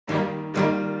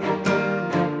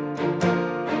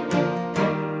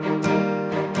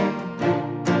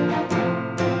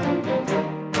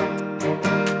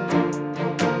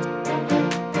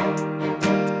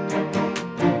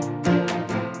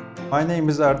My name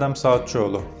is Erdem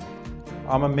Saatçıoğlu.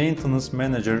 I'm a maintenance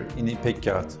manager in Ipek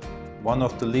Kagit, one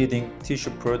of the leading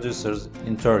tissue producers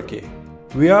in Turkey.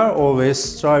 We are always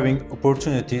striving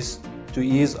opportunities to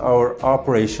ease our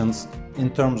operations in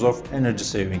terms of energy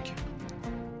saving.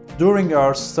 During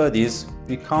our studies,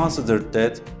 we considered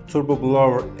that turbo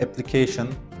blower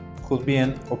application could be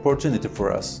an opportunity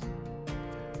for us.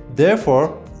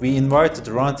 Therefore, we invited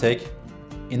Runtech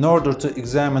in order to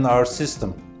examine our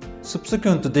system.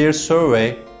 Subsequent to their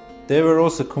survey, they were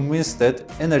also convinced that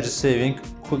energy saving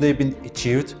could have been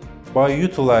achieved by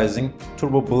utilizing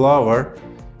turbo blower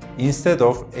instead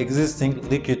of existing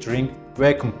liquid ring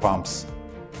vacuum pumps.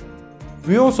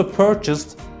 We also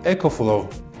purchased Ecoflow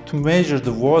to measure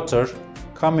the water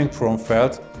coming from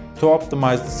field to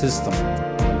optimize the system.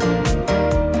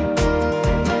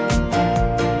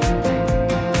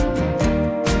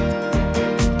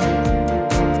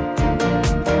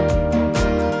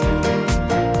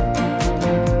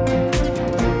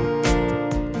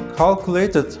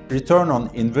 Calculated return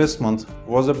on investment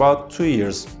was about 2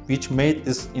 years, which made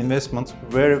this investment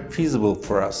very feasible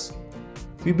for us.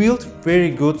 We built very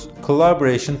good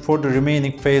collaboration for the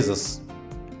remaining phases.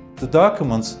 The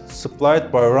documents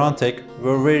supplied by Runtech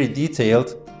were very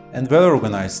detailed and well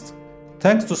organized.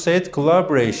 Thanks to said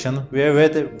collaboration, we have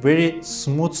had a very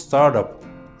smooth startup.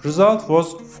 Result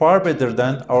was far better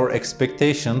than our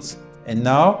expectations, and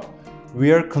now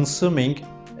we are consuming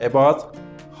about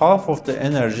half of the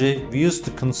energy we used to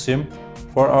consume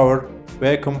for our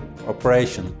vacuum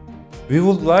operation. We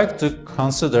would like to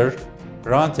consider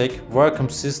Runtech vacuum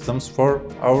systems for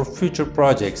our future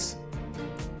projects.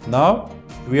 Now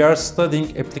we are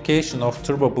studying application of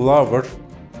turbo blower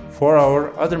for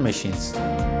our other machines.